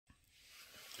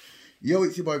Yo,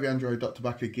 it's your boy the Android Doctor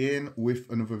back again with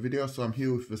another video. So I'm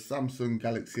here with the Samsung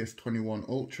Galaxy S21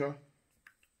 Ultra.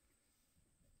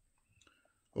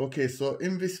 Okay, so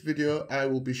in this video I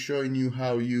will be showing you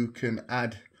how you can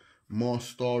add more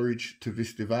storage to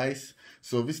this device.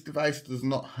 So this device does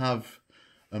not have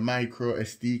a micro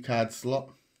SD card slot.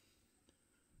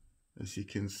 As you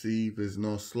can see, there's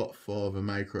no slot for the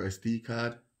micro SD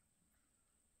card.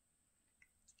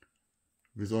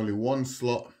 There's only one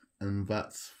slot, and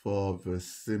that's for the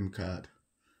SIM card.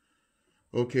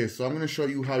 Okay, so I'm going to show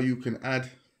you how you can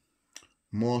add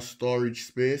more storage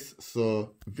space.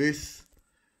 So this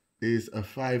is a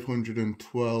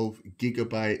 512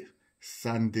 gigabyte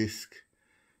SanDisk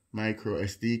micro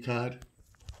SD card.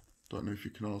 Don't know if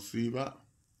you can all see that.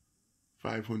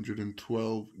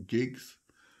 512 gigs.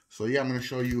 So yeah, I'm going to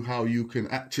show you how you can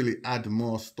actually add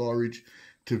more storage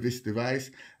to this device,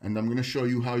 and I'm going to show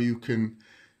you how you can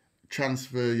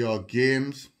transfer your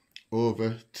games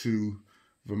over to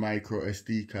the micro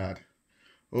SD card.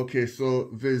 Okay,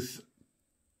 so there's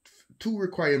two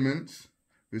requirements.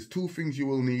 There's two things you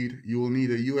will need. You will need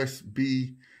a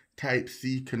USB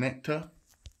Type-C connector.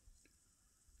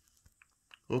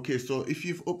 Okay, so if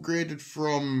you've upgraded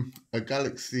from a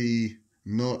Galaxy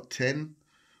Note 10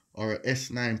 or a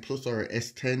S9 Plus or a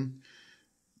S10,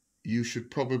 you should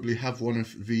probably have one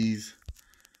of these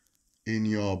in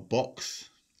your box.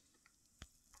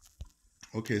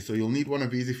 Okay, so you'll need one of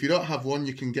these. If you don't have one,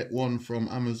 you can get one from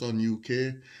Amazon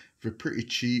UK. They're pretty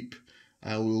cheap.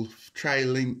 I will try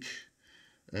link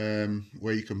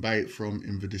where you can buy it from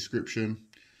in the description.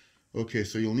 Okay,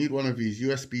 so you'll need one of these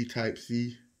USB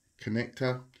Type-C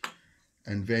connector,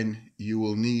 and then you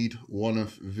will need one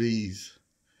of these.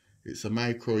 It's a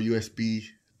micro USB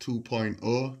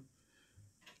 2.0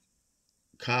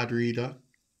 card reader.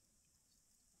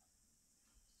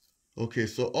 Okay,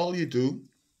 so all you do,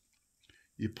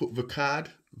 you put the card,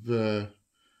 the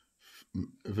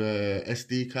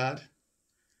SD card,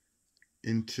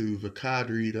 into the card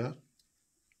reader,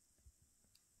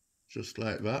 just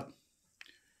like that.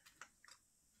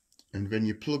 And then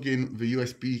you plug in the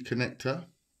USB connector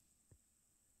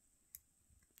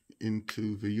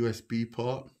into the USB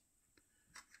port.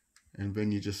 And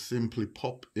then you just simply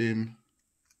pop in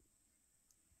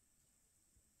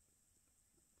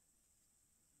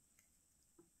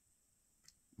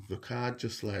the card,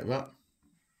 just like that.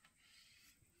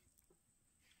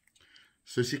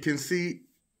 So as you can see,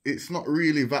 it's not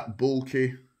really that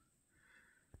bulky.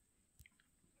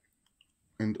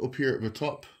 And up here at the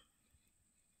top,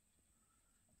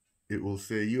 it will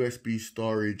say USB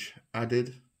storage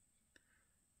added.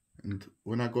 And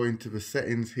when I go into the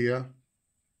settings here,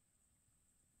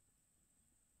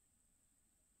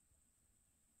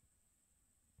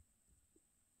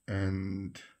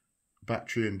 and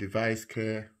battery and device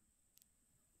care,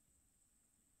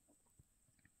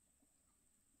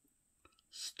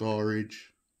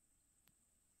 storage,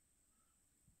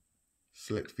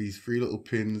 select these three little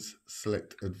pins,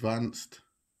 select advanced.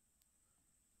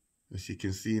 As you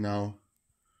can see now,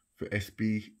 the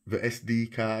SD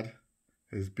card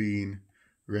has been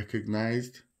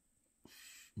recognized.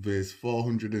 There's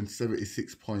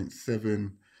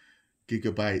 476.7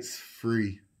 gigabytes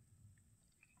free.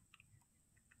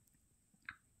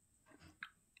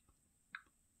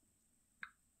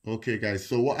 Okay guys,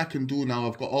 so what I can do now,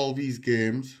 I've got all these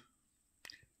games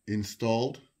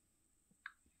installed.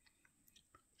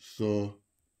 So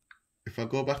if I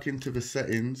go back into the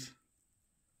settings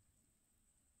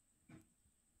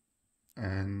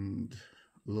and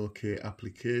locate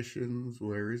applications,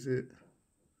 where is it?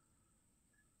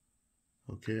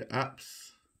 Okay,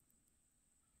 apps.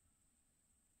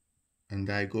 And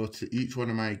I go to each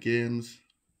one of my games,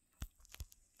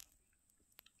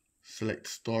 select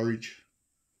storage,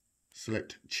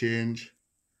 select change.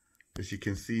 As you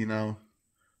can see now,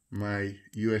 my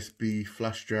USB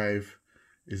flash drive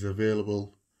is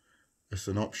available as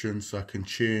an option, so I can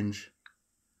change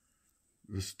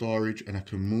the storage and I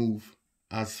can move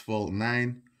Asphalt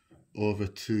 9 over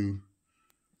to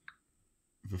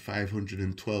the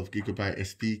 512 gigabyte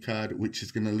SD card, which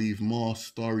is going to leave more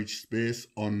storage space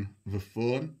on the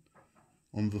phone,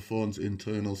 on the phone's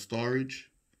internal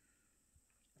storage.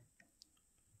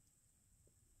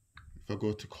 If I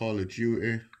go to Call of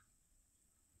Duty,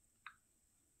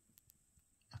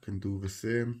 I can do the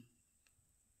same.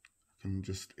 I can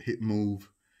just hit move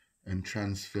and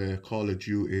transfer Call of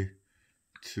Duty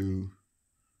to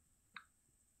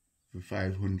the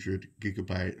 500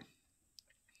 gigabyte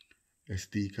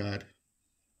SD card.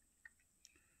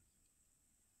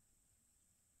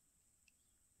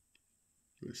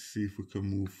 Let's see if we can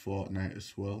move Fortnite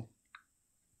as well.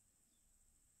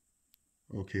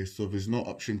 Okay, so there's no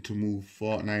option to move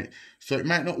Fortnite. So it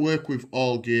might not work with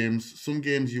all games. Some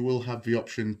games you will have the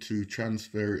option to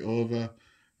transfer it over,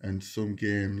 and some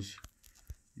games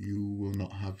you will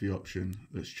not have the option.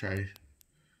 Let's try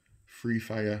Free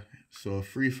Fire. So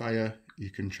Free Fire, you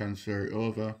can transfer it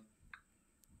over.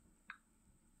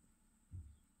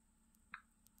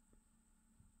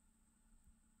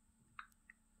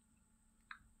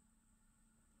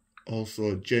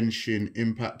 Also Genshin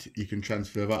Impact, you can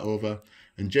transfer that over.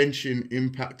 And Genshin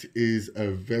Impact is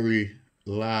a very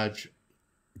large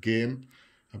game.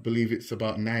 I believe it's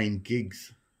about 9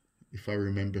 gigs, if I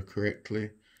remember correctly.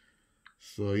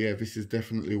 So yeah, this is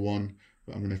definitely one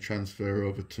that I'm going to transfer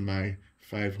over to my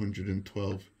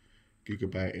 512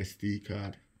 gigabyte SD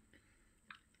card.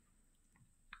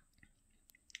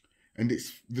 And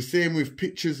it's the same with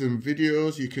pictures and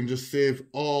videos. You can just save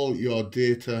all your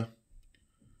data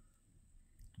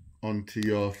onto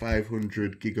your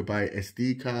 500 gigabyte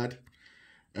SD card.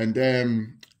 And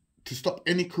to stop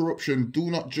any corruption, do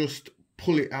not just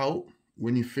pull it out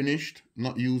when you're finished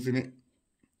not using it.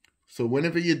 So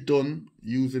whenever you're done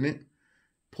using it,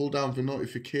 pull down the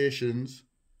notifications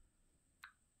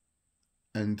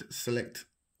and select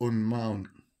unmount.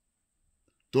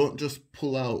 Don't just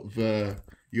pull out the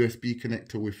USB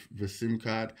connector with the SIM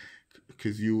card,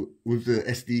 because with the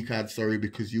SD card, sorry,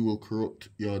 because you will corrupt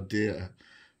your data.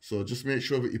 So just make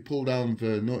sure that you pull down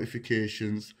the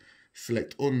notifications,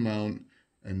 select unmount,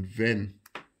 and then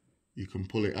you can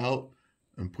pull it out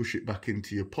and push it back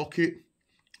into your pocket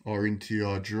or into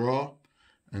your drawer,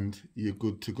 and you're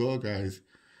good to go, guys.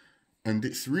 And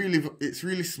it's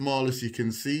really small, as you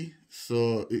can see,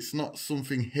 so it's not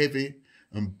something heavy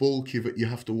and bulky that you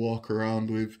have to walk around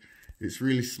with. It's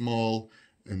really small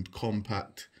and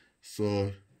compact,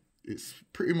 so it's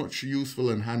pretty much useful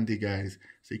and handy, guys.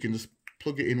 So you can just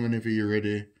plug it in whenever you're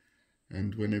ready,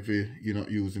 and whenever you're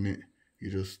not using it, you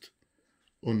just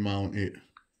unmount it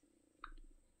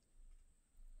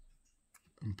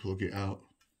and plug it out.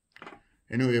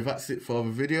 Anyway, that's it for the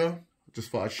video.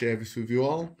 Just thought I'd share this with you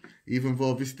all. Even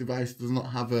though this device does not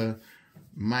have a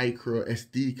micro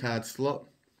SD card slot,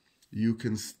 you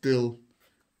can still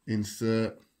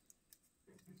insert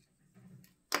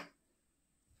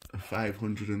a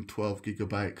 512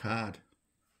 gigabyte card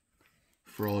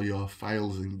for all your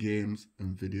files and games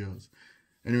and videos.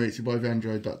 Anyway, it's your boy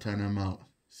TheAndroid.10. I'm out.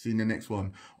 See you in the next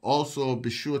one. Also, be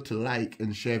sure to like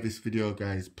and share this video,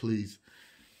 guys, please.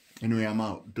 Anyway, I'm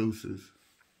out. Deuces.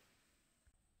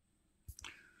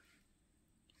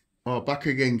 Oh, back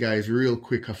again, guys, real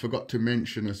quick. I forgot to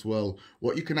mention as well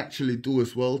what you can actually do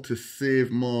as well to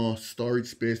save more storage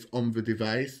space on the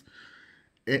device.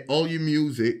 All your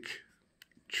music,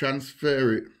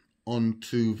 transfer it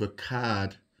onto the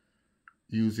card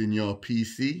using your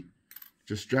PC.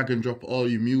 Just drag and drop all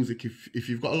your music. If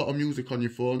you've got a lot of music on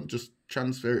your phone, just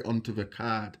transfer it onto the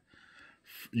card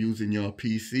using your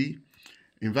PC.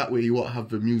 In that way, you won't have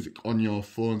the music on your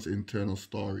phone's internal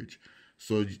storage.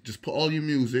 So just put all your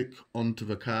music onto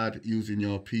the card using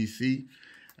your PC,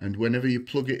 and whenever you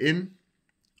plug it in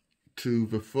to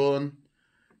the phone,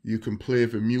 you can play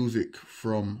the music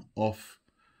from off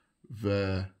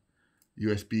the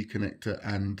USB connector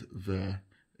and the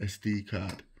SD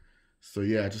card. So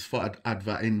yeah, I just thought I'd add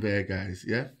that in there, guys.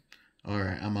 Yeah?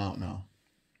 Alright, I'm out now.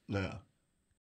 Later.